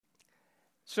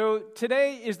So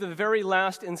today is the very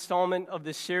last installment of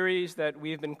the series that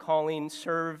we have been calling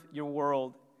Serve Your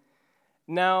World.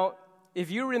 Now, if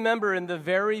you remember in the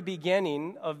very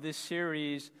beginning of this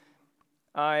series,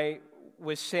 I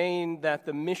was saying that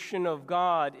the mission of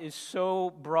God is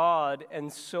so broad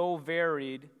and so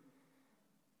varied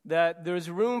that there's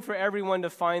room for everyone to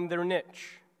find their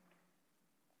niche.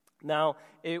 Now,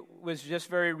 it was just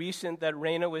very recent that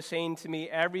Raina was saying to me,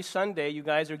 every Sunday you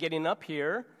guys are getting up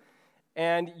here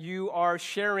and you are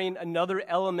sharing another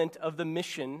element of the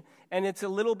mission, and it's a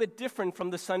little bit different from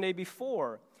the Sunday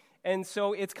before. And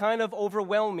so it's kind of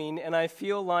overwhelming, and I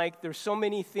feel like there's so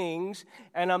many things,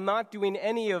 and I'm not doing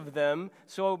any of them,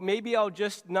 so maybe I'll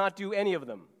just not do any of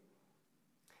them.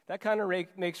 That kind of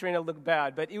makes Raina look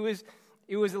bad, but it was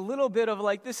a little bit of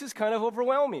like, this is kind of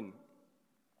overwhelming.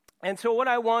 And so what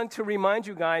I want to remind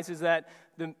you guys is that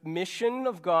the mission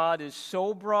of God is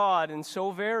so broad and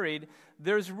so varied,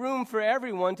 there's room for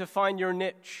everyone to find your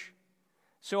niche.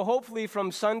 So hopefully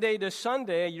from Sunday to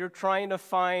Sunday, you're trying to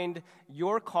find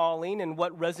your calling and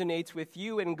what resonates with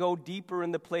you and go deeper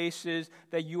in the places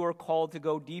that you are called to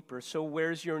go deeper. So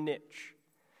where's your niche?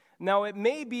 Now, it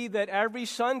may be that every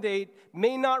Sunday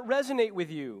may not resonate with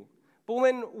you,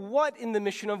 but what in the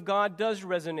mission of God does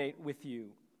resonate with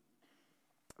you?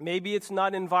 Maybe it's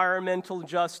not environmental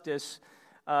justice.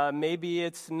 Maybe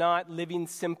it's not living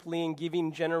simply and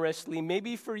giving generously.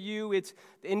 Maybe for you it's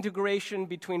the integration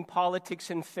between politics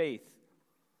and faith.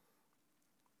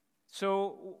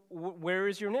 So where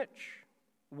is your niche?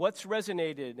 What's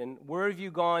resonated and where have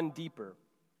you gone deeper?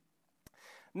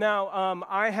 Now,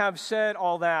 I have said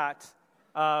all that,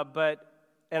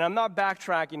 and I'm not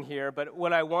backtracking here, but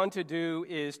what I want to do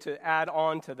is to add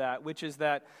on to that, which is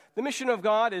that the mission of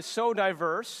God is so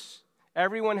diverse,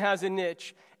 everyone has a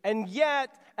niche, and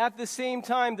yet, at the same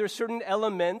time, there's certain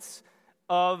elements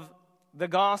of the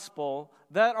gospel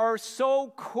that are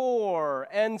so core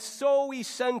and so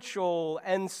essential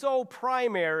and so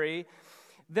primary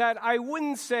that I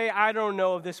wouldn't say, I don't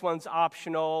know if this one's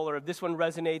optional or if this one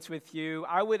resonates with you.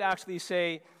 I would actually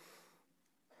say,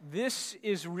 this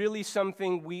is really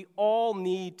something we all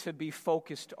need to be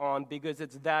focused on because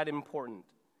it's that important.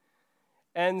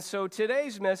 And so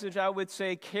today's message, I would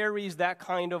say, carries that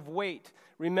kind of weight.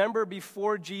 Remember,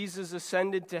 before Jesus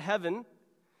ascended to heaven,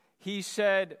 he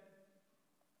said,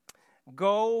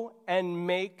 "Go and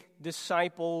make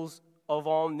disciples of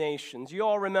all nations." You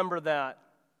all remember that.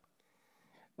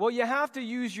 Well, you have to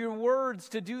use your words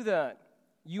to do that.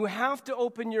 You have to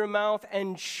open your mouth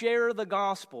and share the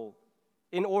gospel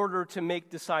in order to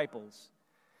make disciples.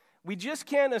 We just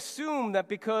can't assume that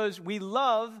because we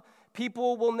love,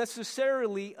 people will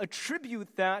necessarily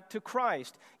attribute that to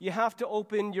Christ. You have to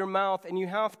open your mouth and you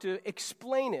have to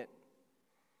explain it.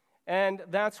 And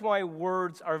that's why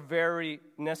words are very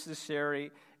necessary,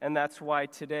 and that's why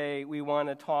today we want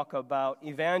to talk about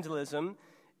evangelism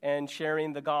and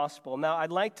sharing the gospel. Now, I'd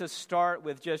like to start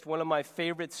with just one of my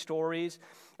favorite stories.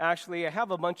 Actually, I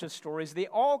have a bunch of stories. They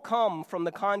all come from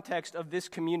the context of this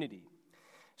community.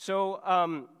 So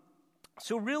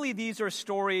really these are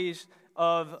stories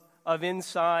of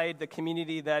inside the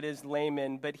community that is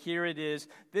Layman, but here it is.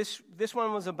 This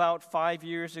one was about 5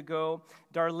 years ago.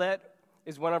 Darlette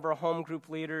is one of our home group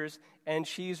leaders, and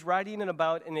she's writing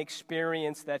about an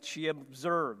experience that she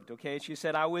observed, okay? She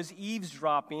said, I was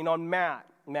eavesdropping on Matt.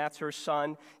 Matt's her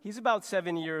son. He's about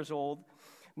 7 years old.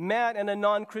 Matt and a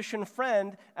non-Christian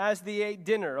friend as they ate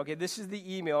dinner. Okay, this is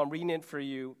the email. I'm reading it for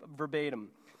you verbatim.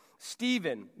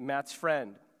 Stephen, Matt's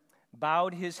friend,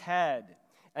 bowed his head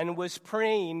and was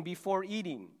praying before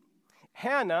eating.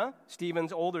 Hannah,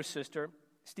 Stephen's older sister,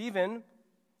 Stephen,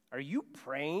 are you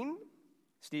praying?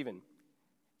 Stephen,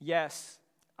 yes,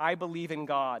 I believe in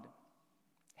God.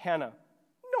 Hannah,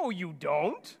 no, you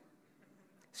don't.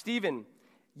 Stephen,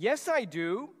 yes, I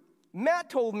do. Matt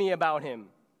told me about him.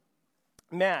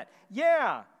 Matt,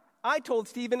 yeah, I told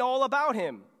Stephen all about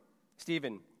him.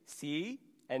 Stephen, see,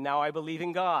 and now I believe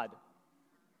in God.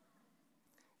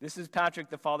 This is Patrick,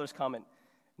 the father's comment.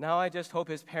 Now I just hope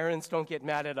his parents don't get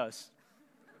mad at us.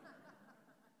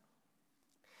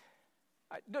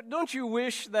 Don't you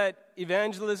wish that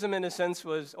evangelism, in a sense,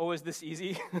 was always this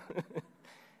easy?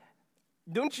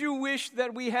 Don't you wish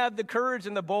that we had the courage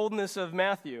and the boldness of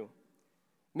Matthew?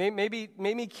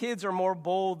 Maybe kids are more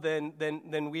bold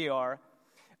than we are.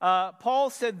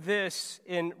 Paul said this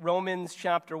in Romans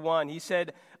chapter 1. He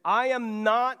said, I am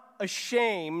not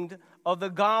ashamed of the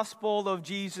gospel of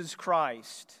Jesus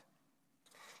Christ.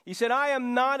 He said, I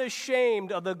am not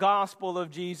ashamed of the gospel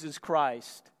of Jesus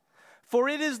Christ. For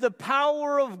it is the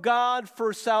power of God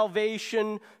for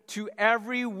salvation to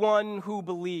everyone who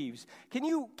believes. Can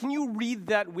you read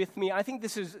that with me? I think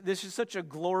this is such a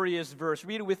glorious verse.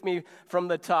 Read it with me from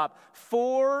the top.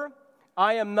 For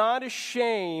I am not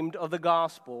ashamed of the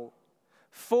gospel,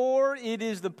 for it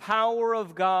is the power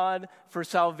of God for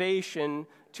salvation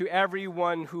to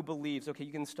everyone who believes. Okay,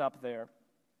 you can stop there.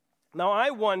 Now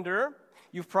I wonder,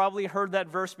 you've probably heard that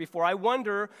verse before, I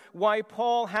wonder why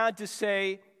Paul had to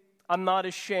say, I'm not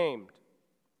ashamed.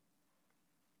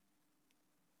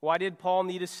 Why did Paul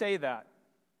need to say that?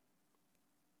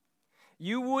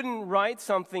 You wouldn't write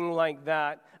something like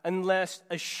that unless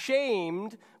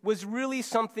ashamed was really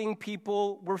something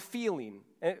people were feeling.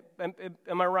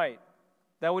 Am I right?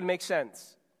 That would make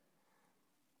sense.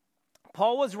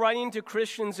 Paul was writing to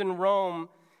Christians in Rome,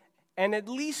 and at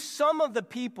least some of the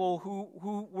people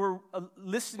who were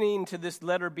listening to this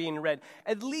letter being read,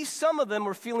 at least some of them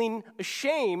were feeling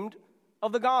ashamed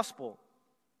of the gospel.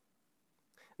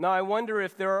 Now, I wonder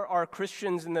if there are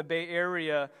Christians in the Bay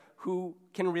Area who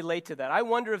can relate to that. I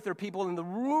wonder if there are people in the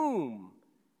room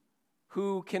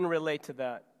who can relate to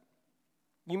that.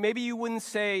 Maybe you wouldn't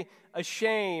say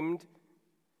ashamed,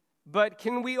 but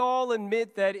can we all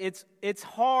admit that it's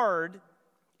hard,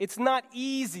 it's not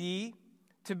easy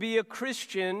to be a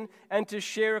Christian and to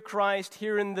share Christ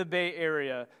here in the Bay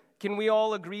Area? Can we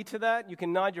all agree to that? You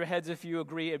can nod your heads if you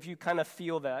agree, if you kind of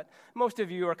feel that. Most of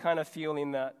you are kind of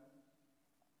feeling that.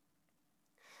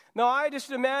 Now, I just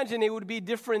imagine it would be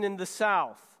different in the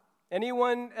South.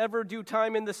 Anyone ever do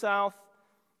time in the South?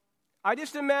 I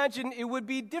just imagine it would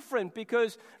be different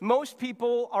because most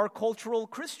people are cultural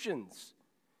Christians.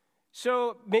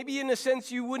 So maybe in a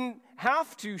sense you wouldn't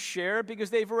have to share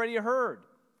because they've already heard.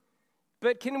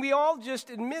 But can we all just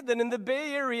admit that in the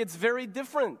Bay Area it's very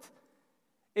different?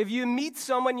 If you meet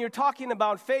someone, you're talking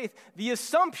about faith, the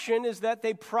assumption is that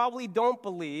they probably don't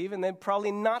believe and they're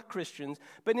probably not Christians.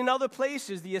 But in other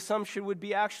places, the assumption would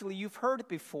be actually you've heard it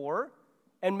before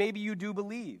and maybe you do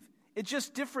believe. It's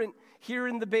just different here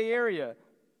in the Bay Area.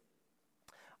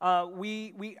 I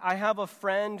have a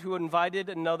friend who invited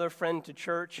another friend to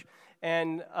church,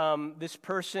 and this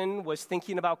person was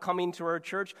thinking about coming to our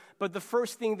church. But the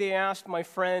first thing they asked my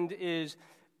friend is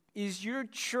your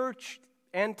church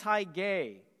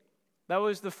anti-gay? That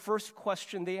was the first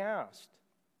question they asked.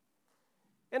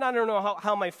 And I don't know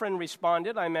how my friend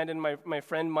responded. I imagine my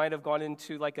friend might have gone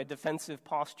into like a defensive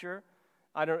posture.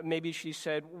 Maybe she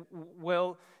said,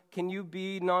 well, can you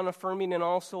be non-affirming and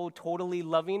also totally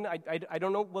loving? I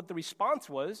don't know what the response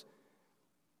was.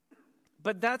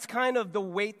 But that's kind of the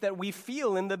weight that we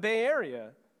feel in the Bay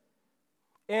Area.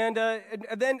 And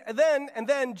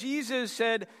then Jesus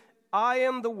said, I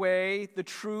am the way, the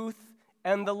truth,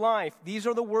 and the life. These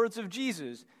are the words of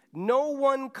Jesus. No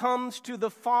one comes to the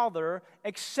Father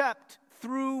except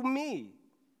through me.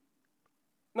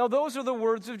 Now, those are the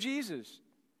words of Jesus.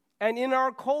 And in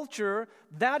our culture,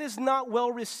 that is not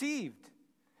well received.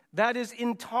 That is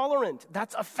intolerant.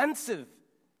 That's offensive.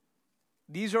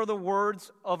 These are the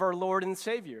words of our Lord and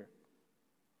Savior.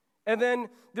 And then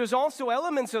there's also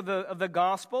elements of the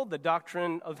gospel, the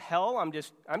doctrine of hell. I'm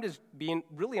just being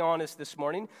really honest this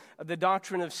morning. The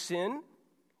doctrine of sin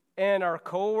and our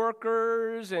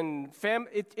coworkers and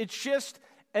it's just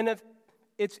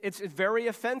it's very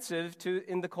offensive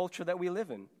in the culture that we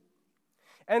live in.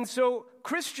 And so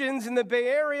Christians in the Bay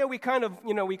Area, we kind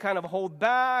of hold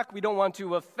back. We don't want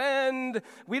to offend.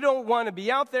 We don't want to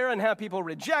be out there and have people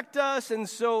reject us. And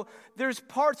so there's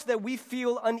parts that we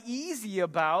feel uneasy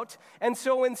about. And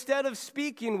so instead of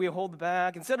speaking, we hold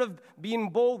back. Instead of being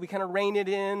bold, we kind of rein it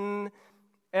in.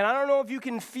 And I don't know if you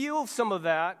can feel some of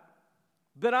that,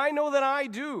 but I know that I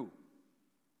do.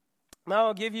 Now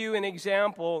I'll give you an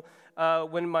example.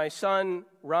 When my son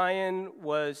Ryan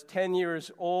was 10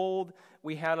 years old,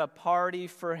 we had a party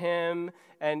for him,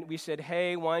 and we said,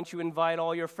 hey, why don't you invite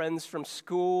all your friends from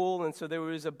school? And so there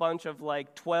was a bunch of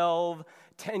like 12,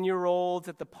 10-year-olds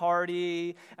at the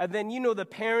party. And then, the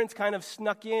parents kind of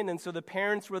snuck in, and so the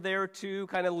parents were there too,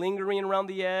 kind of lingering around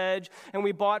the edge. And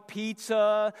we bought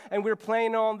pizza, and we were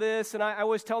playing all this. And I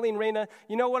was telling Raina,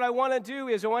 what I want to do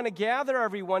is I want to gather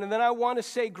everyone, and then I want to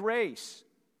say grace.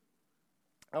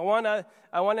 I want to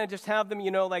just have them,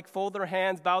 fold their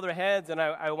hands, bow their heads, and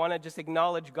I want to just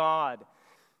acknowledge God.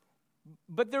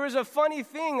 But there was a funny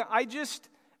thing. Now just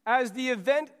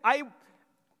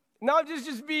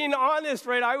being honest,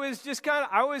 right? I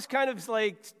was kind of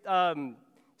like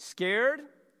scared.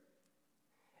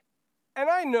 And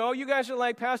I know you guys are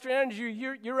like, Pastor Andrew,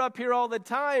 you're up here all the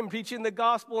time preaching the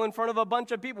gospel in front of a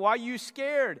bunch of people. Why are you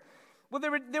scared? Well, they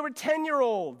were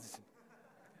 10-year-olds.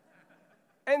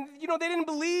 And, they didn't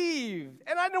believe.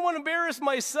 And I didn't want to embarrass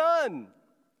my son.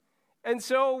 And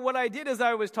so what I did is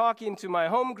I was talking to my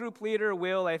home group leader,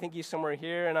 Will. I think he's somewhere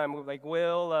here. And I'm like,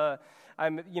 Will,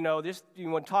 just, you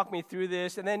want to talk me through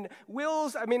this? And then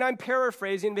I'm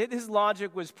paraphrasing, but his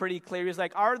logic was pretty clear. He's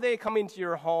like, are they coming to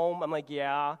your home? I'm like,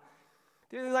 yeah.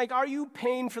 They're like, are you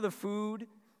paying for the food?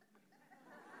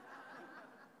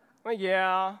 I'm like,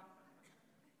 yeah.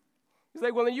 He's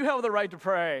like, well, then you have the right to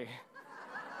pray.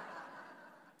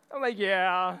 I'm like,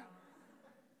 yeah.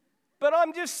 But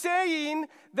I'm just saying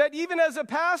that even as a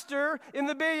pastor in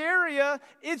the Bay Area,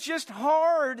 it's just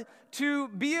hard to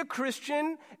be a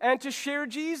Christian and to share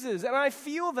Jesus. And I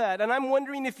feel that, and I'm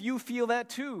wondering if you feel that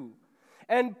too.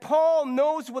 And Paul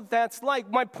knows what that's like.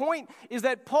 My point is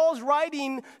that Paul's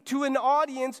writing to an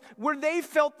audience where they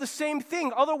felt the same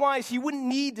thing. Otherwise, he wouldn't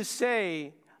need to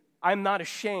say, I'm not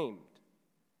ashamed.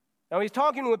 Now, he's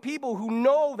talking with people who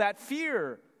know that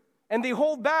fear, and they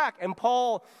hold back. And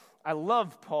Paul, I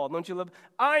love Paul, don't you love?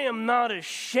 I am not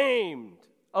ashamed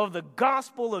of the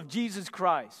gospel of Jesus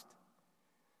Christ.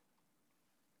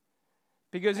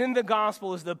 Because in the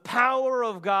gospel is the power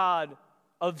of God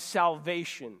of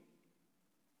salvation.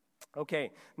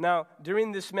 Okay, now,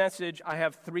 during this message, I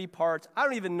have 3 parts. I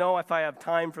don't even know if I have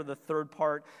time for the 3rd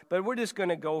part, but we're just going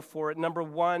to go for it. Number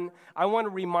 1, I want to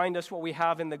remind us what we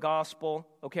have in the gospel,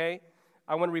 okay?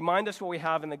 I want to remind us what we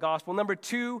have in the gospel. Number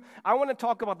 2, I want to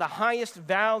talk about the highest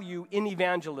value in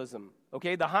evangelism,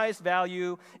 okay? The highest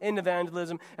value in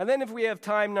evangelism. And then if we have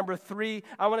time, number 3,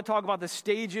 I want to talk about the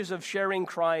stages of sharing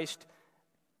Christ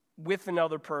with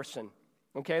another person,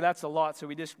 okay? That's a lot, so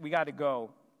we got to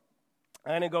go.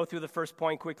 I'm going to go through the first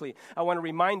point quickly. I want to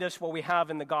remind us what we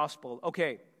have in the gospel.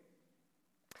 Okay.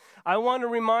 I want to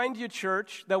remind you,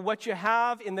 church, that what you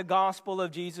have in the gospel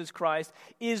of Jesus Christ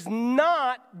is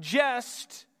not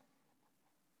just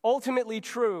ultimately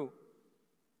true,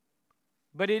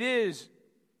 but it is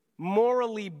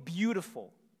morally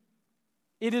beautiful.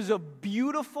 It is a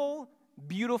beautiful,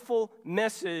 beautiful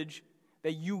message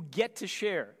that you get to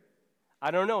share. I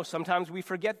don't know, sometimes we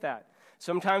forget that.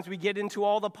 Sometimes we get into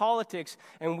all the politics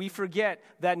and we forget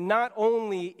that not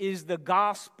only is the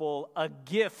gospel a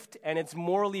gift and it's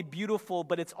morally beautiful,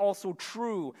 but it's also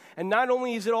true. And not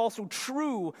only is it also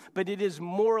true, but it is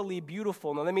morally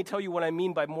beautiful. Now, let me tell you what I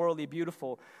mean by morally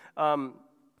beautiful.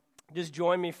 Just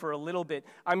join me for a little bit.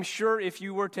 I'm sure if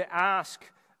you were to ask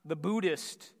the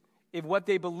Buddhist if what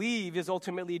they believe is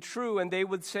ultimately true, and they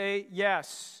would say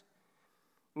yes.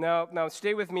 Now,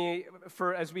 stay with me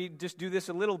as we just do this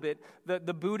a little bit.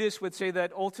 The Buddhist would say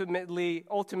that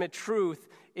ultimate truth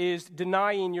is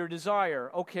denying your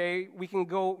desire. Okay, we can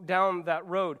go down that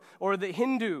road. Or the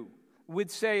Hindu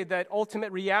would say that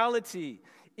ultimate reality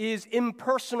is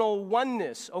impersonal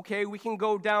oneness. Okay, we can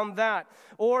go down that.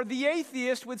 Or the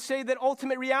atheist would say that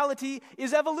ultimate reality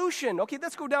is evolution. Okay,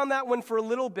 let's go down that one for a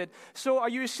little bit. So are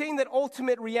you saying that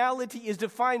ultimate reality is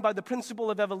defined by the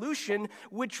principle of evolution,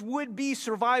 which would be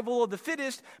survival of the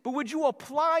fittest, but would you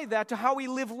apply that to how we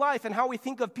live life and how we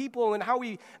think of people and how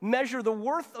we measure the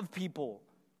worth of people?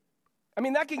 I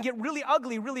mean, that can get really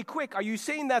ugly really quick. Are you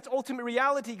saying that's ultimate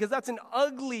reality? Because that's an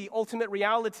ugly ultimate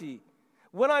reality.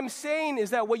 What I'm saying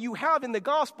is that what you have in the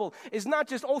gospel is not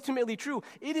just ultimately true.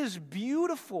 It is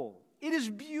beautiful. It is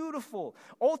beautiful.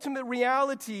 Ultimate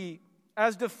reality,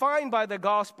 as defined by the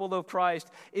gospel of Christ,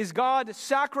 is God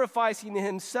sacrificing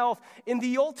himself in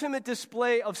the ultimate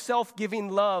display of self-giving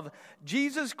love.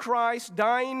 Jesus Christ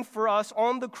dying for us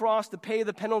on the cross to pay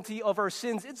the penalty of our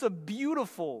sins. It's a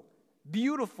beautiful,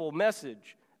 beautiful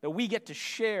message that we get to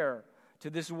share to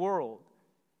this world.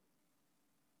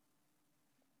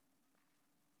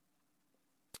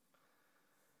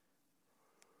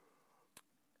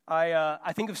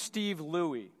 I think of Steve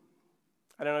Louie.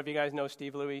 I don't know if you guys know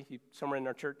Steve Louie. He's somewhere in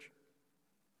our church.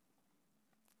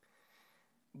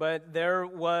 But there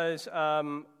was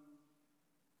an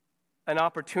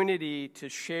opportunity to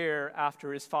share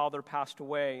after his father passed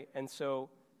away. And so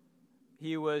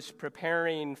he was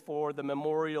preparing for the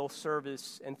memorial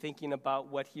service and thinking about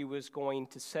what he was going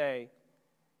to say.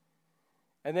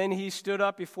 And then he stood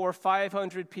up before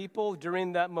 500 people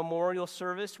during that memorial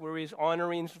service where he's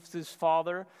honoring his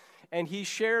father, and he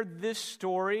shared this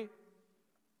story.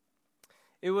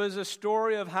 It was a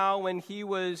story of how when he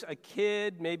was a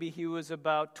kid, maybe he was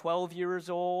about 12 years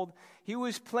old, he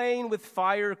was playing with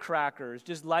firecrackers,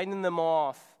 just lighting them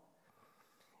off.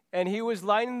 And he was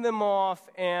lighting them off,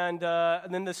 and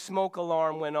then the smoke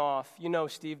alarm went off. You know,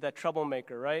 Steve, that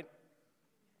troublemaker, right?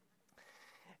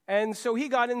 And so he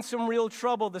got in some real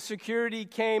trouble. The security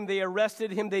came, they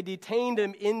arrested him, they detained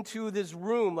him into this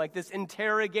room, like this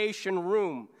interrogation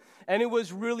room. And it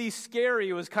was really scary.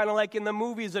 It was kind of like in the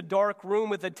movies, a dark room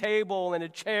with a table and a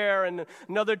chair and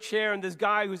another chair and this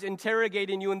guy who's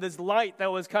interrogating you and this light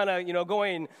that was kind of,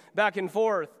 going back and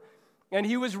forth. And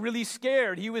he was really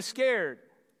scared. He was scared.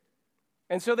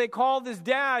 And so they called his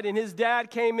dad, and his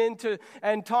dad came in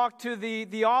and talked to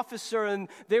the officer, and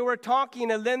they were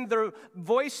talking, and then their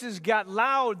voices got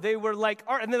loud. They were like,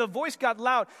 and then the voice got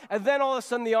loud, and then all of a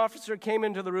sudden the officer came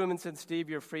into the room and said, "Steve,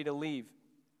 you're free to leave."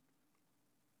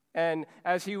 And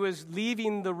as he was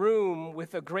leaving the room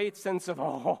with a great sense of,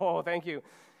 "Oh, thank you,"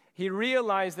 he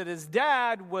realized that his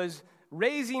dad was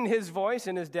raising his voice,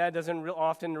 and his dad doesn't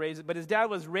often raise it, but his dad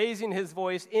was raising his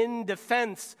voice in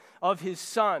defense of his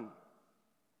son.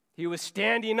 He was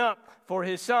standing up for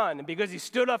his son, and because he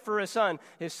stood up for his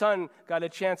son got a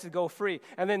chance to go free.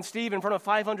 And then Steve, in front of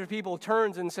 500 people,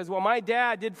 turns and says, "Well, my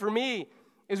dad did for me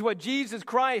is what Jesus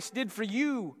Christ did for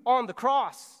you on the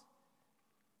cross.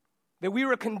 That we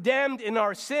were condemned in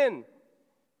our sin,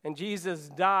 and Jesus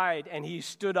died, and he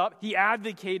stood up. He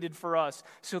advocated for us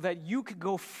so that you could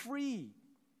go free."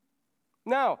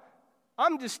 Now,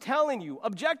 I'm just telling you,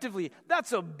 objectively,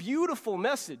 that's a beautiful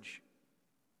message.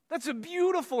 That's a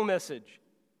beautiful message.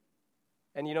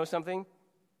 And you know something?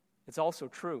 It's also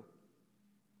true.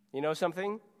 You know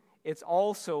something? It's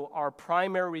also our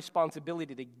primary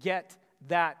responsibility to get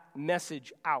that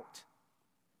message out.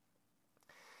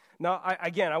 Now,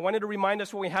 I wanted to remind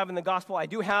us what we have in the gospel. I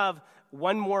do have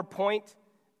one more point.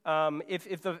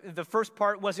 If the first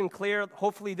part wasn't clear,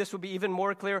 hopefully this will be even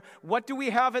more clear. What do we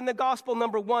have in the gospel?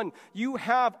 Number one, you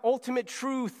have ultimate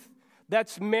truth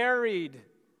that's married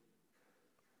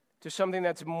to something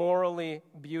that's morally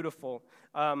beautiful.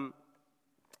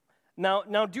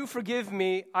 Now, do forgive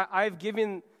me. I've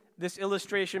given this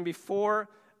illustration before.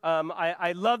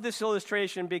 I love this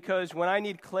illustration because when I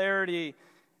need clarity,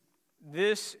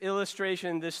 this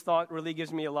illustration, this thought really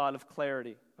gives me a lot of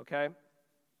clarity, okay?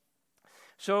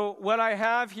 So what I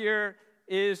have here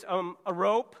is a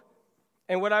rope.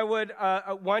 And what I would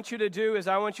want you to do is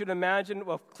I want you to imagine,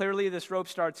 well, clearly this rope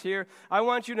starts here. I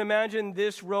want you to imagine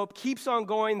this rope keeps on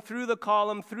going through the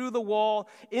column, through the wall,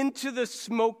 into the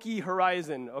smoky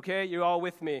horizon. Okay, you're all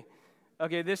with me.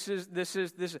 Okay, this is.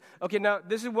 Okay, now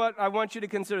this is what I want you to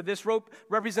consider. This rope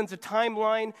represents a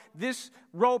timeline. This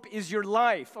rope is your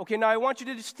life. Okay, now I want you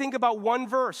to just think about one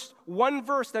verse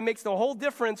that makes the whole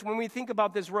difference when we think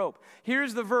about this rope.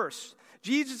 Here's the verse.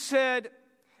 Jesus said,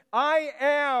 "I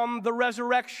am the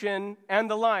resurrection and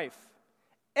the life.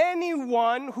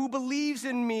 Anyone who believes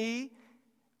in me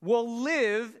will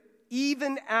live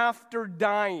even after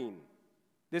dying."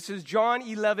 This is John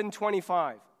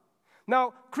 11:25.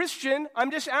 Now, Christian, I'm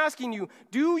just asking you,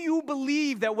 do you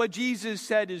believe that what Jesus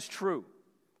said is true?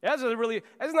 That's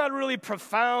not really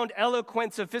profound,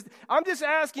 eloquent, sophisticated. I'm just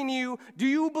asking you, do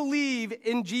you believe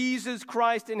in Jesus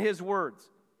Christ and his words?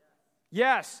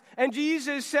 Yes. And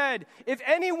Jesus said, "If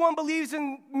anyone believes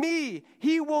in me,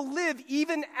 he will live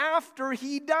even after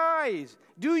he dies."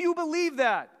 Do you believe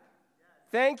that?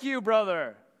 Yes. Thank you,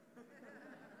 brother.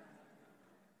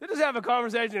 Let's just have a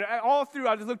conversation. All through,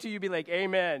 I'll just look to you and be like,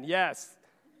 "Amen, yes."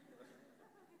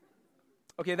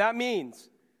 Okay, that means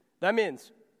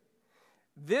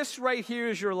this right here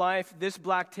is your life. This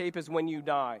black tape is when you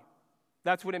die.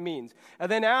 That's what it means.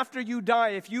 And then after you die,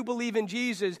 if you believe in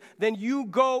Jesus, then you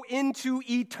go into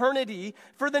eternity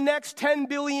for the next 10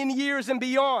 billion years and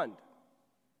beyond.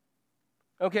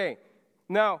 Okay,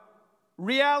 now,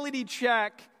 reality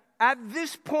check. At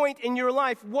this point in your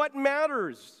life, what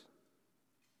matters?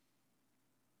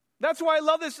 That's why I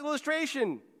love this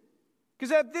illustration.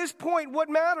 Because at this point, what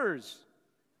matters?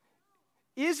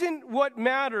 Isn't what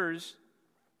matters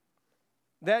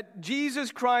that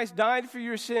Jesus Christ died for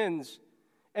your sins,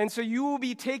 and so you will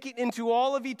be taken into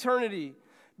all of eternity.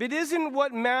 But isn't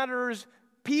what matters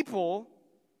people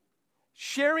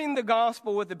sharing the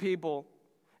gospel with the people,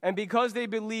 and because they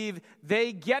believe,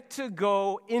 they get to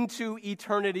go into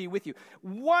eternity with you?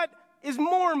 What is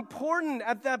more important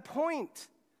at that point?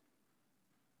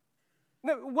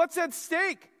 What's at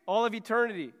stake? All of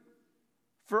eternity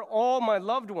for all my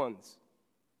loved ones.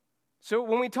 So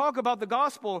when we talk about the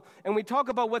gospel and we talk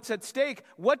about what's at stake,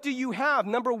 what do you have?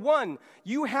 Number one,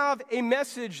 you have a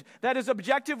message that is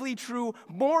objectively true,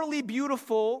 morally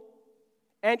beautiful,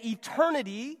 and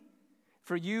eternity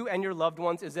for you and your loved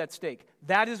ones is at stake.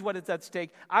 That is what is at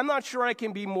stake. I'm not sure I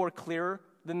can be more clear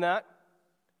than that.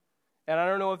 And I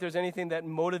don't know if there's anything that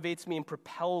motivates me and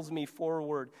propels me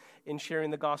forward in sharing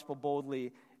the gospel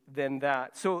boldly than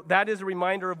that. So that is a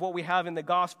reminder of what we have in the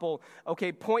gospel.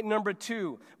 Okay, point number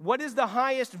two. What is the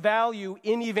highest value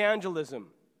in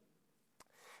evangelism?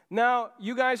 Now,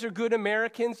 you guys are good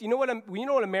Americans. You know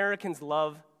what Americans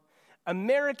love?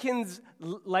 Americans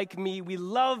like me, we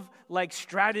love like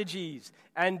strategies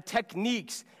and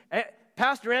techniques.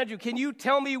 Pastor Andrew, can you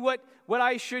tell me what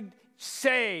I should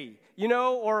say,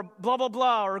 or blah, blah,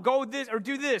 blah, or go this, or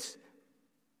do this?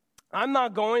 I'm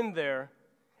not going there.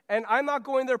 And I'm not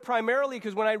going there primarily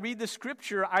because when I read the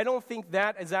scripture, I don't think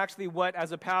that is actually what,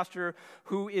 as a pastor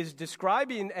who is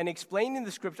describing and explaining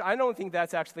the scripture, I don't think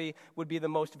that's actually would be the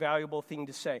most valuable thing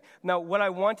to say. Now, what I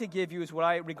want to give you is what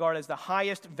I regard as the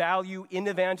highest value in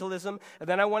evangelism, and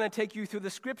then I want to take you through the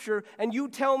scripture, and you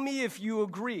tell me if you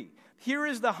agree. Here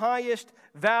is the highest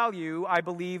value, I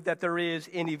believe, that there is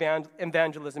in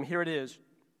evangelism. Here it is.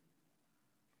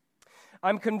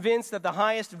 I'm convinced that the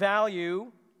highest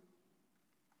value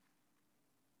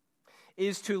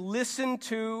is to listen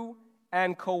to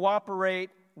and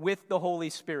cooperate with the Holy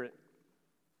Spirit.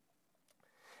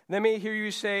 Let me hear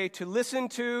you say to listen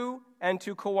to and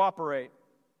to cooperate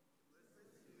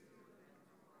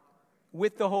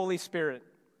with the Holy Spirit.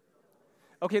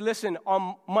 Okay, listen,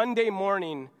 on Monday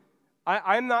morning,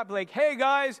 I'm not like, hey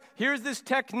guys, here's this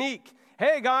technique.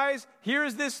 Hey guys,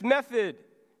 here's this method.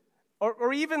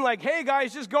 Or even like, hey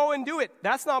guys, just go and do it.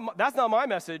 That's not my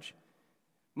message.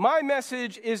 My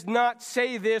message is not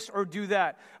say this or do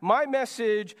that. My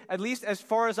message, at least as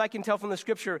far as I can tell from the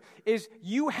scripture, is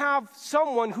you have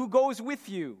someone who goes with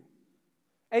you.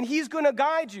 And he's going to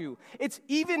guide you. It's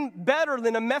even better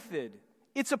than a method.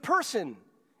 It's a person.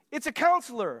 It's a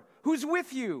counselor who's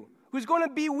with you, who's going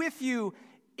to be with you,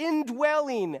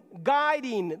 indwelling,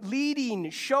 guiding, leading,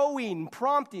 showing,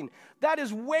 prompting. That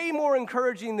is way more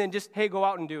encouraging than just, hey, go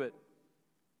out and do it.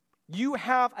 You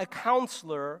have a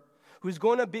counselor who's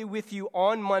going to be with you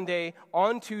on Monday,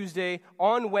 on Tuesday,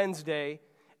 on Wednesday,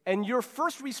 and your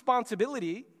first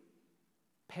responsibility,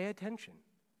 pay attention,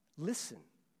 listen.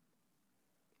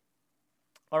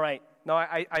 All right, now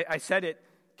I said it.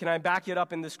 Can I back it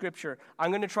up in the scripture? I'm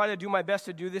going to try to do my best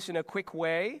to do this in a quick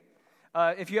way.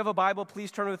 If you have a Bible, please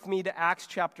turn with me to Acts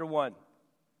chapter 1.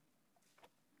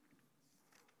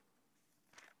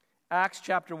 Acts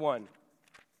chapter 1.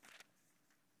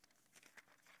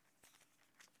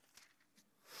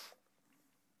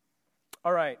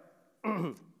 All right.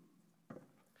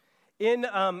 In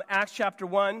Acts chapter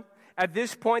 1, at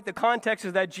this point, the context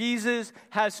is that Jesus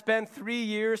has spent 3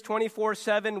 years,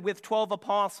 24/7, with 12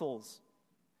 apostles.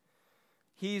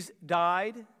 He's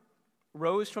died,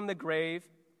 rose from the grave,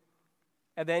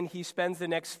 and then he spends the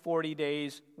next 40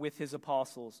 days with his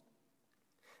apostles.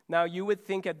 Now, you would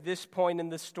think at this point in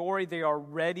the story, they are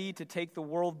ready to take the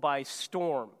world by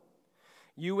storm.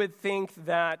 You would think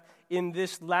that in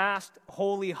this last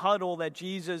holy huddle that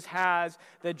Jesus has,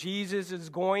 that Jesus is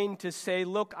going to say,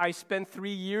 look, I spent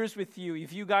 3 years with you.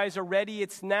 If you guys are ready,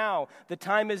 it's now. The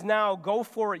time is now. Go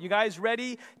for it. You guys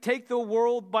ready? Take the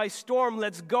world by storm.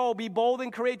 Let's go. Be bold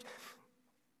and courageous.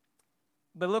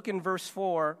 But look in verse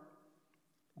 4.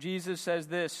 Jesus says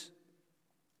this.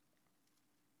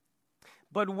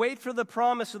 But wait for the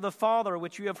promise of the Father,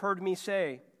 which you have heard me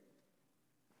say.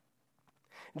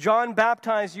 John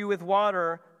baptized you with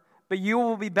water, but you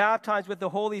will be baptized with the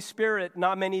Holy Spirit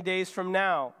not many days from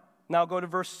now. Now go to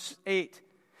verse 8.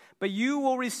 But you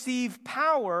will receive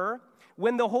power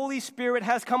when the Holy Spirit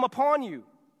has come upon you.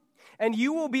 And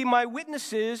you will be my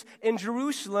witnesses in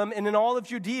Jerusalem and in all of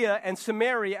Judea and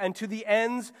Samaria and to the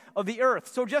ends of the earth.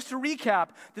 So just to recap,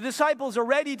 the disciples are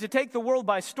ready to take the world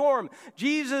by storm.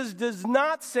 Jesus does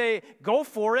not say, go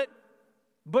for it,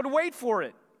 but wait for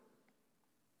it.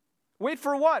 Wait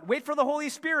for what? Wait for the Holy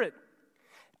Spirit.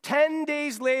 10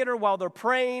 days later, while they're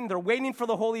praying, they're waiting for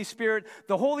the Holy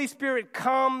Spirit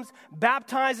comes,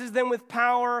 baptizes them with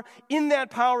power. In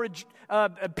that power,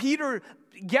 Peter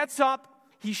gets up,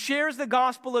 he shares the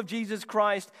gospel of Jesus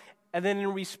Christ, and then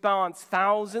in response,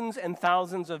 thousands and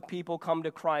thousands of people come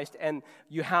to Christ, and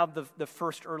you have the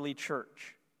first early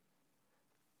church.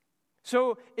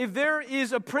 So if there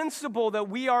is a principle that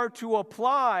we are to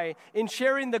apply in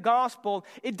sharing the gospel,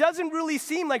 it doesn't really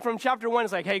seem like from chapter 1,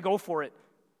 it's like, hey, go for it.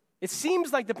 It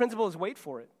seems like the principle is wait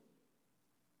for it.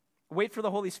 Wait for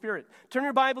the Holy Spirit. Turn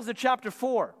your Bibles to chapter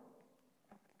 4.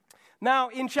 Now,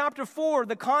 in chapter 4,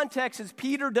 the context is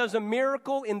Peter does a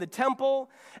miracle in the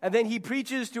temple, and then he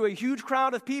preaches to a huge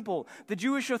crowd of people. The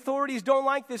Jewish authorities don't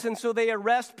like this, and so they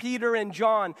arrest Peter and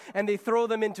John, and they throw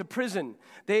them into prison.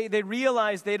 They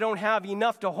realize they don't have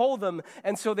enough to hold them,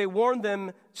 and so they warn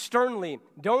them sternly,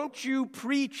 don't you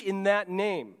preach in that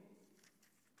name.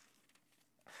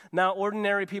 Now,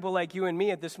 ordinary people like you and me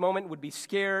at this moment would be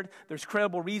scared. There's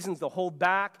credible reasons to hold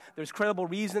back. There's credible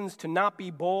reasons to not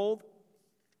be bold.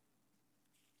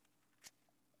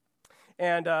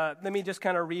 And let me just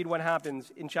kind of read what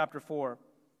happens in chapter 4.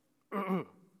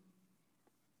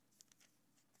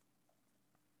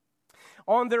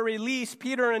 On their release,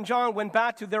 Peter and John went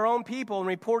back to their own people and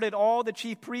reported all the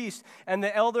chief priests and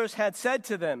the elders had said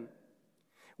to them.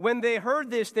 When they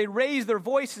heard this, they raised their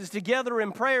voices together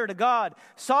in prayer to God.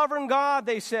 Sovereign God,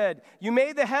 they said, you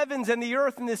made the heavens and the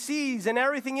earth and the seas and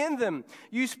everything in them.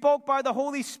 You spoke by the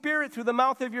Holy Spirit through the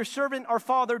mouth of your servant, our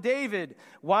father David.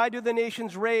 Why do the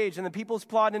nations rage and the peoples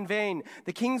plot in vain?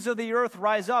 The kings of the earth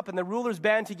rise up and the rulers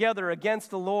band together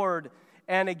against the Lord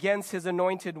and against his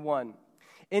anointed one.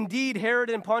 Indeed, Herod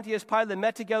and Pontius Pilate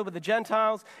met together with the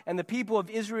Gentiles and the people of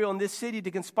Israel in this city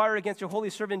to conspire against your holy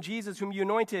servant Jesus, whom you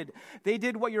anointed. They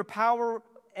did what your power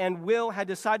and will had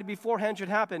decided beforehand should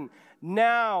happen.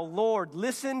 Now, Lord,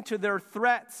 listen to their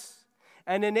threats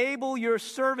and enable your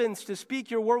servants to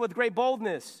speak your word with great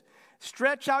boldness.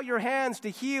 Stretch out your hands to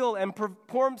heal and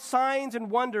perform signs and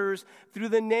wonders through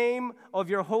the name of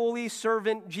your holy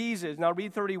servant Jesus. Now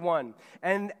read 31.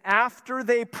 And after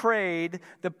they prayed,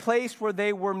 the place where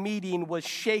they were meeting was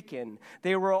shaken.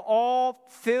 They were all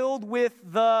filled with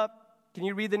can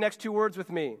you read the next two words with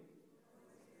me?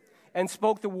 And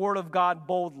spoke the word of God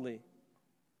boldly.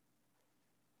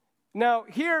 Now,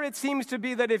 here it seems to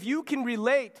be that if you can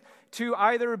relate to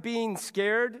either being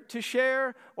scared to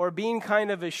share or being kind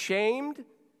of ashamed,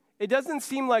 it doesn't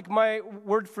seem like my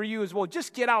word for you is, well,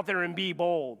 just get out there and be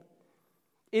bold.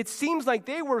 It seems like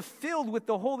they were filled with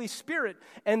the Holy Spirit,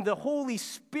 and the Holy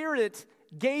Spirit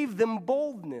gave them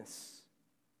boldness.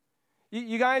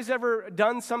 You guys ever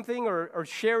done something or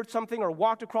shared something or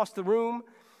walked across the room,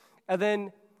 and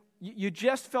then you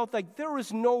just felt like there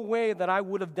was no way that I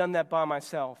would have done that by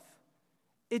myself?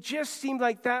 It just seemed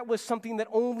like that was something that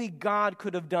only God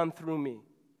could have done through me.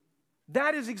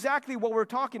 That is exactly what we're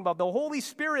talking about. The Holy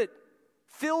Spirit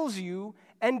fills you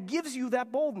and gives you that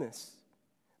boldness.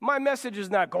 My message is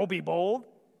not go be bold.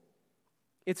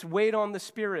 It's wait on the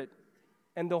Spirit.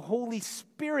 And the Holy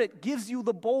Spirit gives you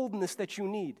the boldness that you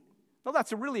need. Well,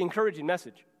 that's a really encouraging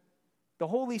message. The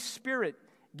Holy Spirit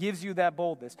gives you that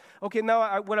boldness. Okay,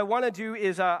 now what I want to do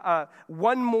is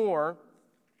one more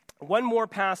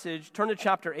passage. Turn to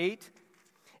chapter 8.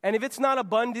 And if it's not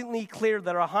abundantly clear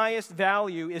that our highest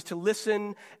value is to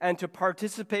listen and to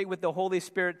participate with the Holy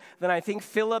Spirit, then I think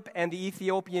Philip and the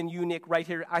Ethiopian eunuch right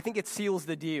here, I think it seals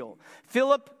the deal.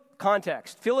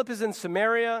 Context. Philip is in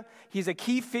Samaria. He's a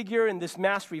key figure in this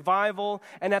mass revival.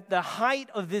 And at the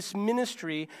height of this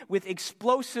ministry with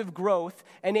explosive growth,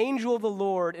 an angel of the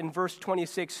Lord in verse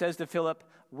 26 says to Philip,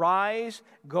 rise,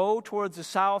 go towards the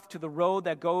south to the road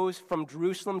that goes from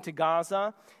Jerusalem to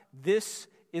Gaza. This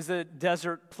is a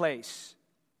desert place.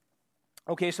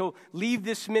 Okay, so leave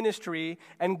this ministry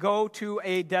and go to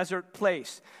a desert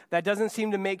place. That doesn't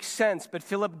seem to make sense, but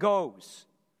Philip goes.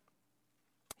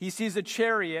 He sees a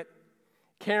chariot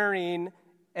carrying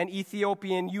an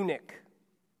Ethiopian eunuch.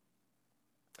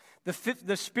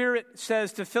 The Spirit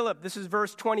says to Philip, this is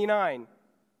verse 29.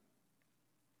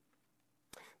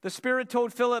 The Spirit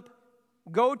told Philip,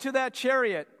 go to that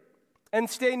chariot and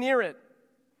stay near it.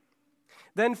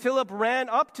 Then Philip ran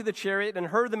up to the chariot and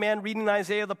heard the man reading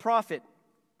Isaiah the prophet.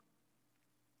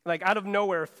 Like out of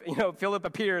nowhere, Philip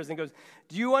appears and goes,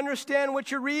 do you understand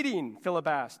what you're reading? Philip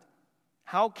asked.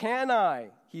 How can I,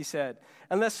 he said,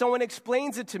 unless someone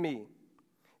explains it to me?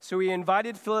 So he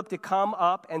invited Philip to come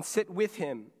up and sit with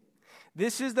him.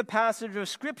 This is the passage of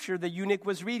Scripture the eunuch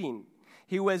was reading.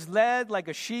 He was led like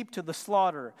a sheep to the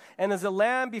slaughter, and as a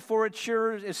lamb before its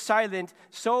shearers is silent,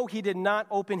 so he did not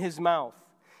open his mouth.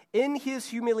 In his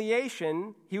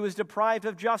humiliation, he was deprived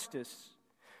of justice.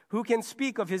 Who can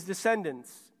speak of his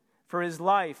descendants? For his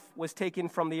life was taken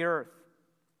from the earth.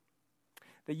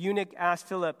 The eunuch asked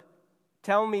Philip,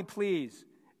 tell me, please,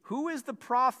 who is the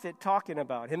prophet talking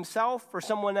about, himself or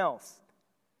someone else?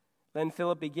 Then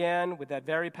Philip began with that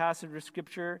very passage of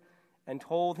Scripture and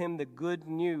told him the good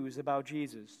news about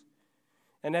Jesus.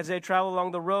 And as they traveled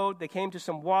along the road, they came to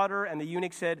some water, and the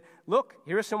eunuch said, look,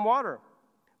 here is some water.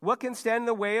 What can stand in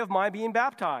the way of my being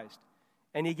baptized?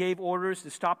 And he gave orders to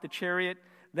stop the chariot.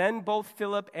 Then both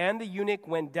Philip and the eunuch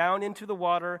went down into the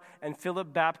water, and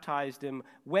Philip baptized him.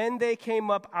 When they came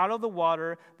up out of the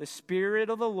water, the Spirit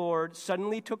of the Lord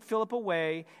suddenly took Philip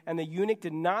away, and the eunuch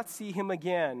did not see him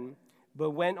again,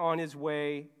 but went on his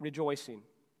way rejoicing.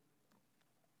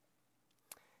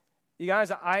 You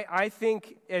guys, I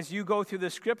think as you go through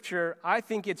the Scripture, I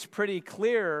think it's pretty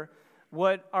clear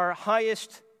what our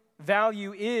highest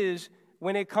value is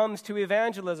when it comes to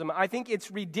evangelism. I think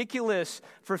it's ridiculous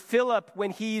for Philip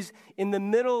when he's in the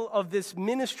middle of this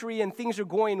ministry and things are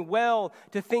going well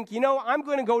to think, I'm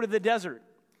going to go to the desert.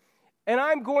 And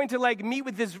I'm going to meet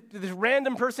with this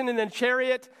random person in a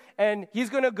chariot, and he's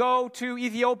going to go to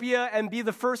Ethiopia and be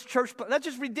the first church. That's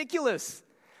just ridiculous.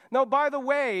 Now, by the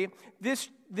way, this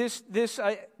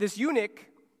eunuch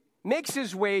makes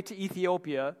his way to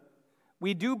Ethiopia.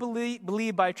 We do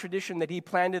believe by tradition that he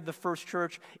planted the first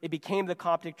church. It became the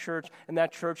Coptic church, and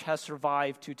that church has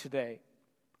survived to today.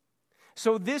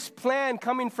 So this plan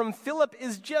coming from Philip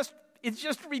is just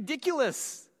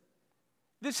ridiculous.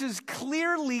 This is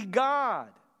clearly God.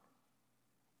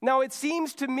 Now, it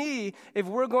seems to me, if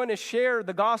we're going to share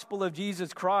the gospel of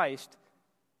Jesus Christ,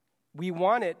 we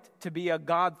want it to be a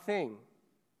God thing.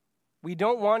 We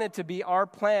don't want it to be our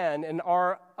plan and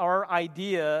our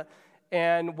idea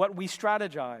and what we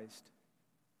strategized.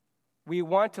 We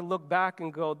want to look back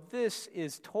and go, this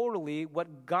is totally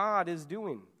what God is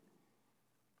doing.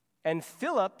 And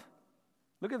Philip,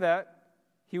 look at that,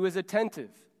 he was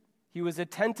attentive. He was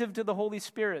attentive to the Holy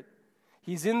Spirit.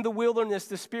 He's in the wilderness.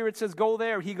 The Spirit says, go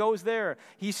there. He goes there.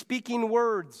 He's speaking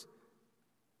words.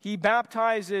 He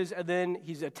baptizes, and then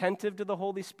he's attentive to the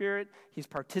Holy Spirit. He's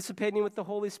participating with the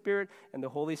Holy Spirit, and the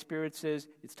Holy Spirit says,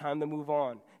 it's time to move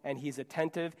on. And he's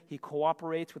attentive. He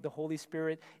cooperates with the Holy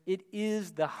Spirit. It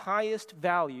is the highest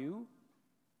value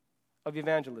of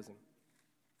evangelism.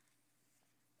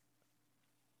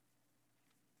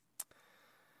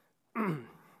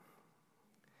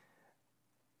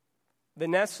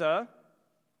 Vanessa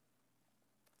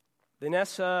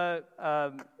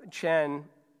Chen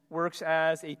works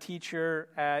as a teacher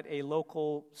at a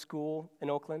local school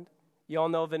in Oakland. You all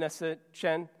know Vanessa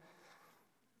Chen?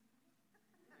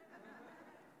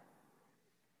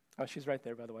 Oh, she's right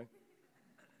there, by the way.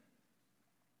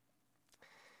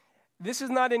 This is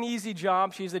not an easy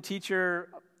job. She's a teacher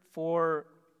for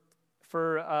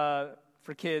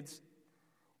kids.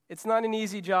 It's not an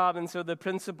easy job, and so the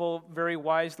principal very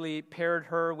wisely paired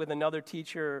her with another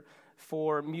teacher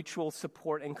for mutual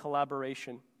support and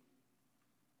collaboration.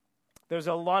 There's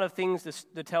a lot of things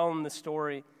to tell in the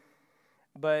story,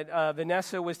 but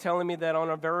Vanessa was telling me that on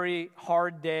a very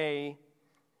hard day,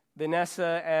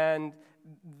 Vanessa and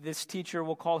this teacher,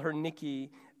 we'll call her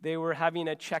Nikki, they were having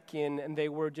a check-in, and they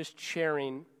were just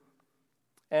sharing,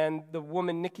 and the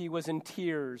woman, Nikki, was in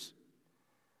tears.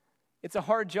 It's a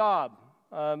hard job.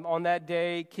 On that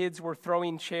day, kids were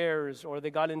throwing chairs, or they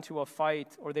got into a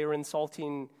fight, or they were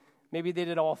insulting. Maybe they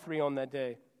did all three on that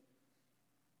day.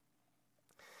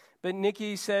 But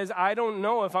Nikki says, I don't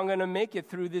know if I'm going to make it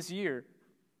through this year.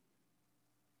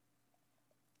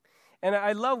 And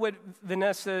I love what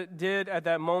Vanessa did at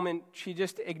that moment. She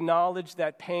just acknowledged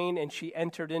that pain, and she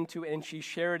entered into it, and she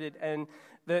shared it. And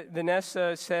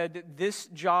Vanessa said, this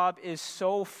job is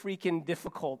so freaking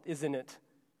difficult, isn't it?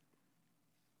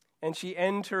 And she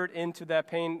entered into that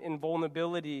pain and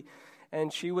vulnerability,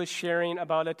 and she was sharing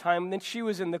about a time that she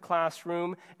was in the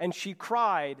classroom, and she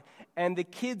cried, and the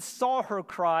kids saw her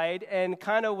cried and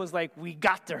kind of was like, we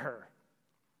got to her.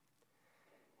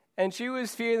 And she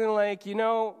was feeling like,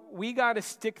 we got to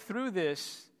stick through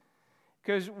this,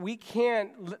 because we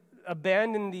can't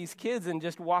abandon these kids and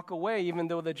just walk away, even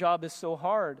though the job is so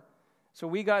hard. So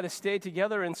we got to stay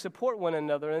together and support one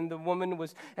another. And the woman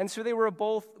was, and so they were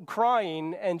both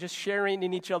crying and just sharing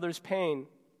in each other's pain.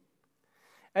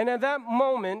 And at that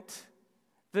moment,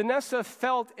 Vanessa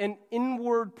felt an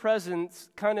inward presence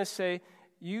kind of say,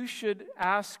 you should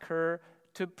ask her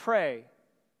to pray.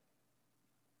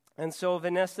 And so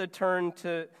Vanessa turned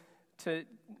to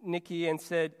Nikki and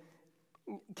said,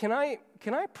 can I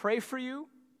pray for you?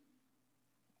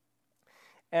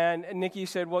 And Nikki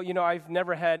said, well, I've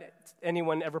never had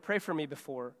anyone ever pray for me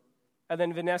before. And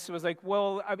then Vanessa was like,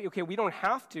 well, okay, we don't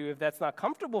have to if that's not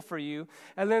comfortable for you.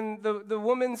 And then the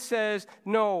woman says,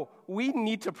 no, we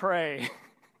need to pray.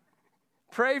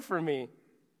 Pray for me.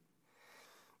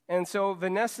 And so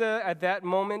Vanessa at that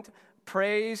moment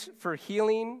prays for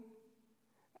healing,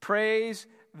 prays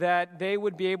that they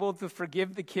would be able to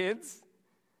forgive the kids,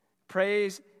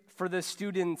 prays for the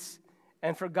students,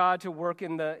 and for God to work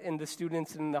in the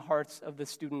students and in the hearts of the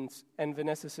students. And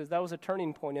Vanessa says that was a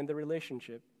turning point in the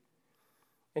relationship.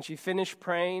 And she finished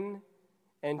praying,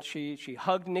 and she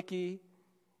hugged Nikki,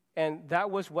 and that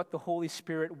was what the Holy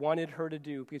Spirit wanted her to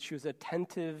do, because she was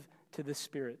attentive to the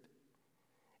Spirit.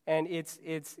 And it's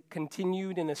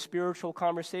continued in a spiritual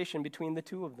conversation between the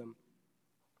two of them.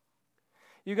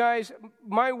 You guys,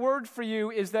 my word for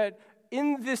you is that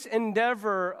in this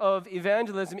endeavor of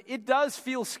evangelism, it does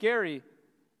feel scary.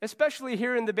 Especially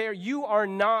here in the Bay Area, you are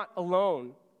not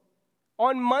alone.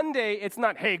 On Monday, it's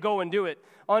not, hey, go and do it.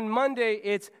 On Monday,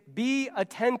 it's be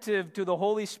attentive to the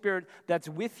Holy Spirit that's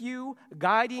with you,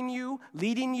 guiding you,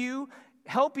 leading you,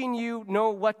 helping you know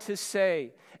what to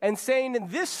say, and saying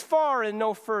this far and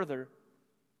no further.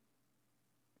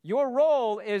 Your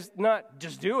role is not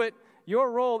just do it.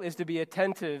 Your role is to be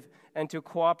attentive and to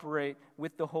cooperate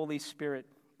with the Holy Spirit.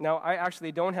 Now, I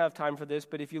actually don't have time for this,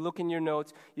 but if you look in your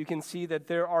notes, you can see that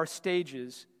there are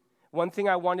stages. One thing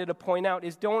I wanted to point out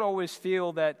is don't always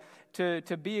feel that to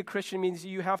be a Christian means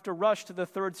you have to rush to the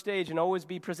third stage and always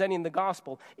be presenting the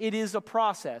gospel. It is a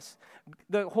process.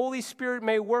 The Holy Spirit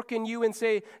may work in you and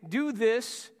say, do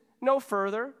this, no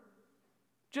further.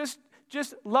 Just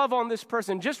love on this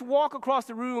person. Just walk across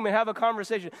the room and have a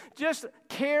conversation. Just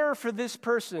care for this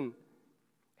person.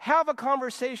 Have a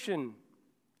conversation.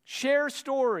 Share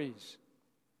stories.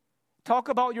 Talk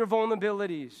about your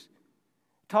vulnerabilities.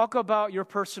 Talk about your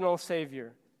personal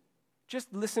Savior.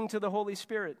 Just listen to the Holy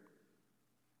Spirit.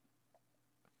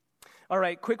 All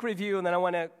right, quick review, and then I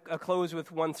want to close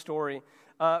with one story.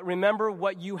 Remember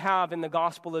what you have in the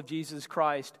gospel of Jesus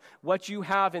Christ. What you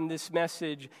have in this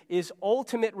message is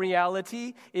ultimate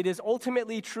reality. It is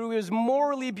ultimately true. It is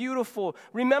morally beautiful.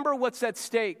 Remember what's at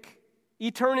stake.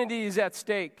 Eternity is at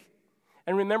stake.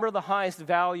 And remember the highest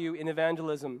value in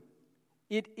evangelism.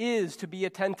 It is to be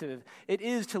attentive. It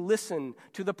is to listen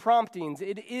to the promptings.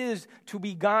 It is to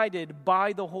be guided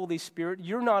by the Holy Spirit.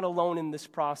 You're not alone in this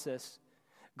process.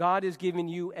 God has given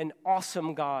you an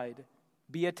awesome guide.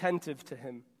 Be attentive to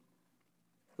Him.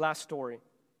 Last story.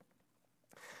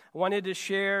 I wanted to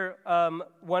share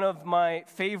one of my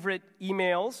favorite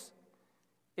emails.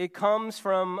 It comes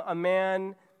from a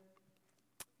man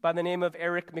by the name of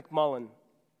Eric McMullen.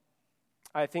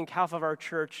 I think half of our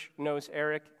church knows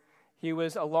Eric. He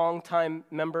was a longtime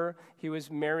member. He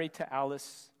was married to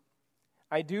Alice.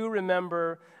 I do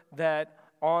remember that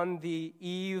on the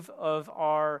eve of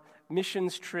our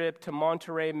missions trip to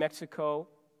Monterrey, Mexico,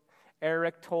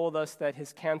 Eric told us that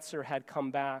his cancer had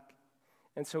come back,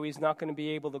 and so he's not going to be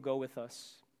able to go with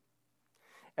us.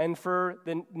 And for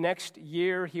the next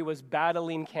year, he was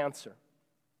battling cancer.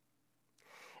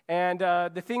 And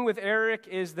the thing with Eric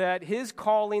is that his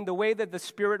calling, the way that the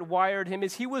Spirit wired him,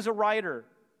 is he was a writer.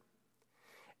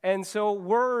 And so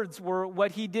words were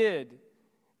what he did.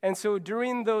 And so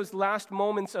during those last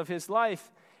moments of his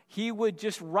life, he would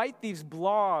just write these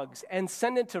blogs and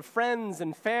send it to friends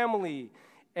and family.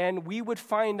 And we would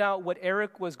find out what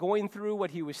Eric was going through,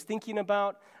 what he was thinking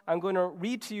about. I'm going to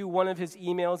read to you one of his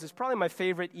emails. It's probably my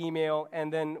favorite email.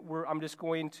 And then I'm just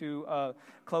going to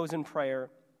close in prayer.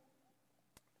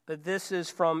 But this is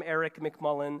from Eric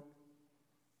McMullen.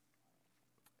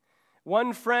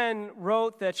 One friend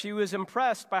wrote that she was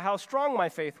impressed by how strong my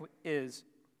faith is.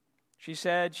 She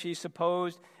said she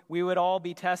supposed we would all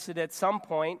be tested at some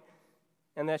point,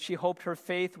 and that she hoped her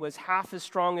faith was half as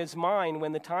strong as mine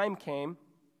when the time came.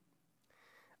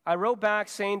 I wrote back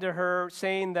saying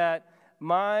that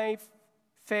my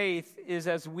faith is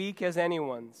as weak as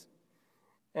anyone's,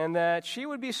 and that she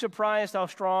would be surprised how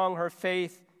strong her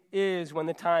faith is when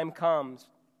the time comes.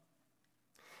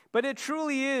 But it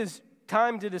truly is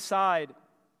time to decide.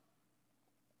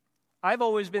 I've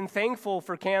always been thankful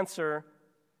for cancer,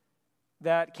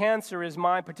 that cancer is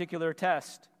my particular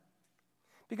test.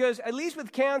 Because at least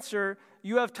with cancer,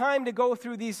 you have time to go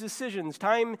through these decisions,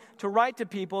 time to write to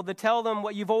people to tell them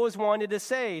what you've always wanted to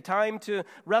say, time to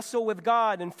wrestle with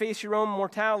God and face your own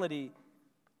mortality,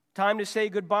 time to say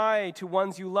goodbye to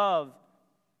ones you love,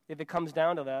 if it comes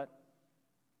down to that.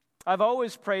 I've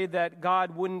always prayed that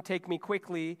God wouldn't take me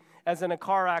quickly, as in a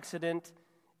car accident,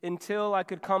 until I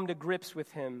could come to grips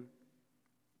with Him.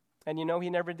 And He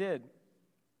never did.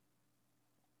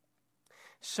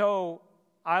 So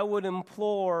I would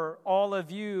implore all of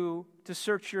you to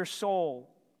search your soul.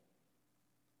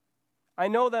 I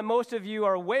know that most of you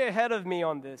are way ahead of me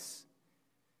on this.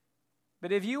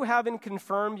 But if you haven't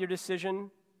confirmed your decision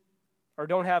or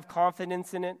don't have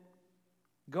confidence in it,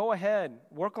 go ahead.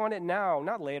 Work on it now,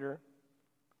 not later.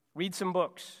 Read some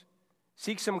books.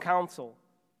 Seek some counsel.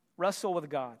 Wrestle with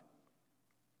God.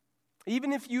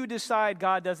 Even if you decide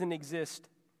God doesn't exist,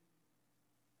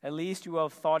 at least you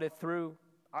have thought it through.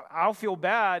 I'll feel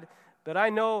bad, but I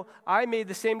know I made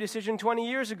the same decision 20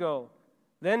 years ago,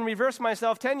 then reversed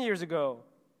myself 10 years ago,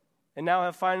 and now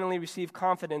have finally received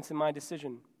confidence in my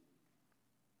decision.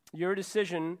 Your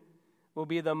decision will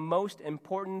be the most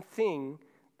important thing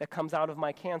that comes out of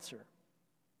my cancer.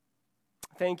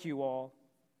 Thank you all,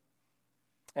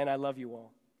 and I love you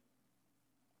all.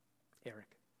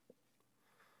 Eric.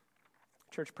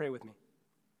 Church, pray with me.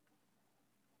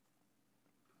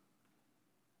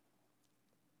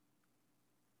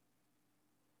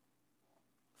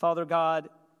 Father God,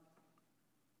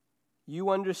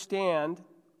 you understand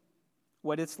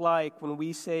what it's like when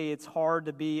we say it's hard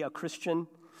to be a Christian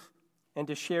and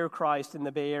to share Christ in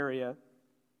the Bay Area.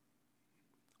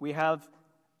 We have,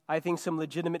 I think, some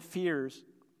legitimate fears.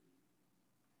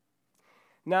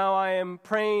 Now I am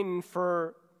praying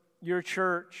for your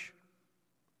church.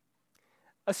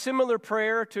 A similar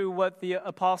prayer to what the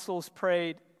apostles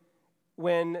prayed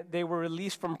when they were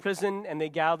released from prison and they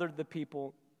gathered the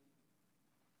people.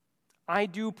 I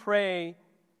do pray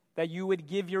that you would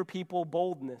give your people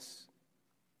boldness.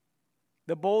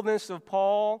 The boldness of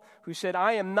Paul, who said,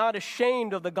 I am not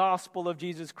ashamed of the gospel of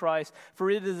Jesus Christ, for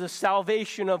it is the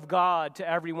salvation of God to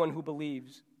everyone who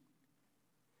believes.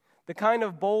 The kind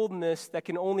of boldness that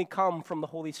can only come from the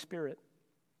Holy Spirit.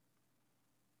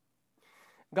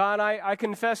 God, I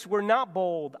confess we're not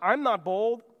bold. I'm not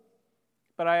bold,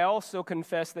 but I also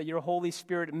confess that your Holy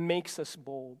Spirit makes us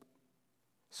bold.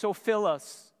 So fill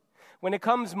us. When it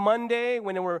comes Monday,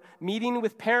 when we're meeting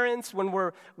with parents, when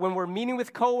we're meeting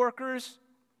with coworkers,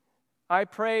 I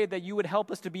pray that you would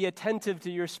help us to be attentive to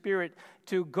your Spirit,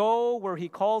 to go where he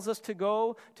calls us to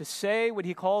go, to say what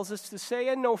he calls us to say,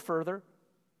 and no further.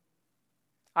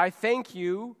 I thank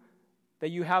you that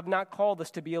you have not called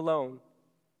us to be alone,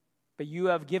 but you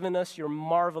have given us your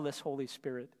marvelous Holy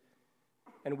Spirit,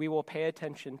 and we will pay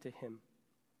attention to him.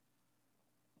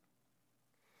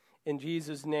 In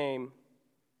Jesus' name,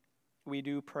 we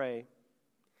do pray.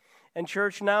 And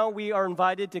church, now we are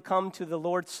invited to come to the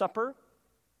Lord's Supper.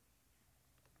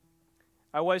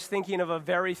 I was thinking of a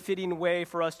very fitting way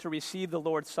for us to receive the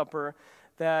Lord's Supper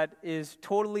that is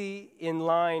totally in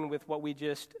line with what we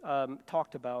just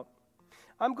talked about.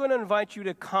 I'm going to invite you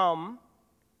to come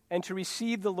and to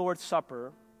receive the Lord's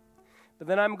Supper, but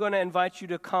then I'm going to invite you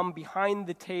to come behind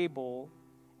the table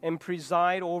and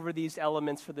preside over these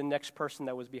elements for the next person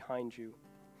that was behind you.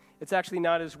 It's actually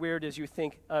not as weird as you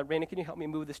think. Raina, can you help me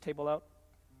move this table out?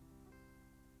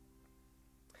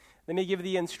 Let me give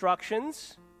the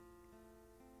instructions,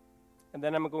 and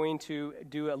then I'm going to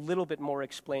do a little bit more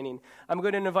explaining. I'm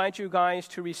going to invite you guys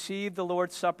to receive the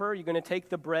Lord's Supper. You're going to take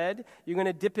the bread, you're going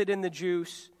to dip it in the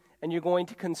juice, and you're going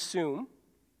to consume.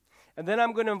 And then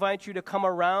I'm going to invite you to come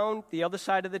around the other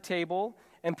side of the table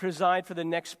and preside for the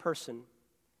next person.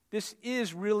 This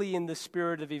is really in the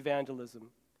spirit of evangelism.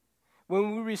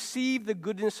 When we receive the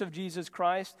goodness of Jesus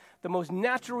Christ, the most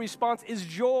natural response is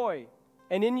joy.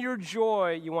 And in your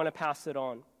joy, you want to pass it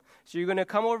on. So you're going to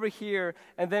come over here,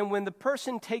 and then when the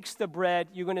person takes the bread,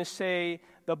 you're going to say,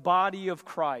 the body of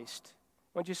Christ.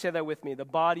 Why don't you say that with me? The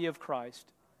body of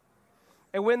Christ.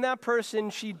 And when that person,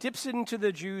 she dips it into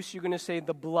the juice, you're going to say,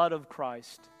 the blood of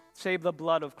Christ. Say, the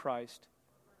blood of Christ.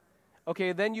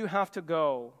 Okay, then you have to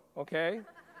go, okay?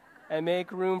 And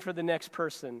make room for the next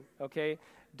person, okay?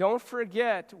 Don't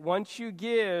forget, once you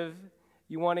give,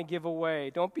 you want to give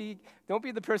away. Don't be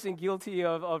the person guilty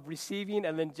of receiving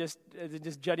and then just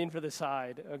jutting for the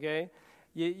side, okay?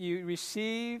 You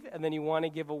receive and then you want to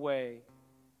give away.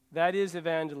 That is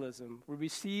evangelism. We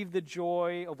receive the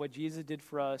joy of what Jesus did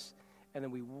for us, and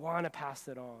then we want to pass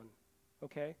it on,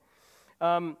 okay?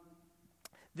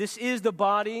 This is the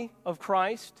body of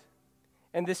Christ,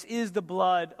 and this is the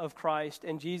blood of Christ.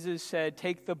 And Jesus said,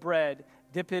 take the bread,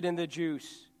 dip it in the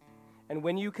juice, and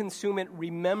when you consume it,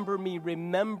 remember me,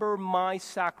 remember my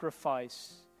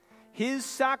sacrifice. His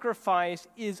sacrifice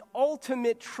is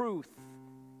ultimate truth.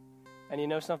 And you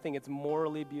know something? It's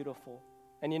morally beautiful.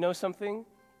 And you know something?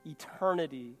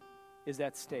 Eternity is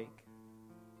at stake.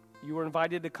 You were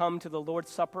invited to come to the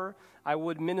Lord's Supper. I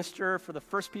would minister for the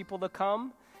first people to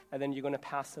come, and then you're going to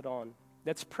pass it on.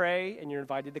 Let's pray, and you're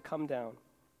invited to come down.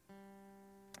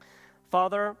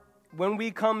 Father, when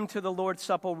we come to the Lord's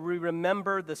Supper, we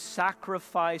remember the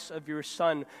sacrifice of your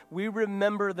Son. We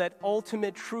remember that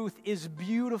ultimate truth is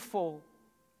beautiful,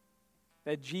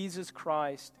 that Jesus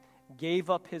Christ gave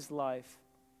up his life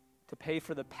to pay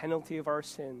for the penalty of our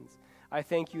sins. I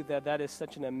thank you that that is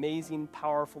such an amazing,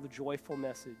 powerful, joyful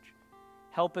message.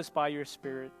 Help us by your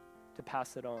Spirit to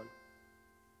pass it on.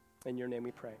 In your name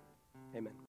we pray. Amen.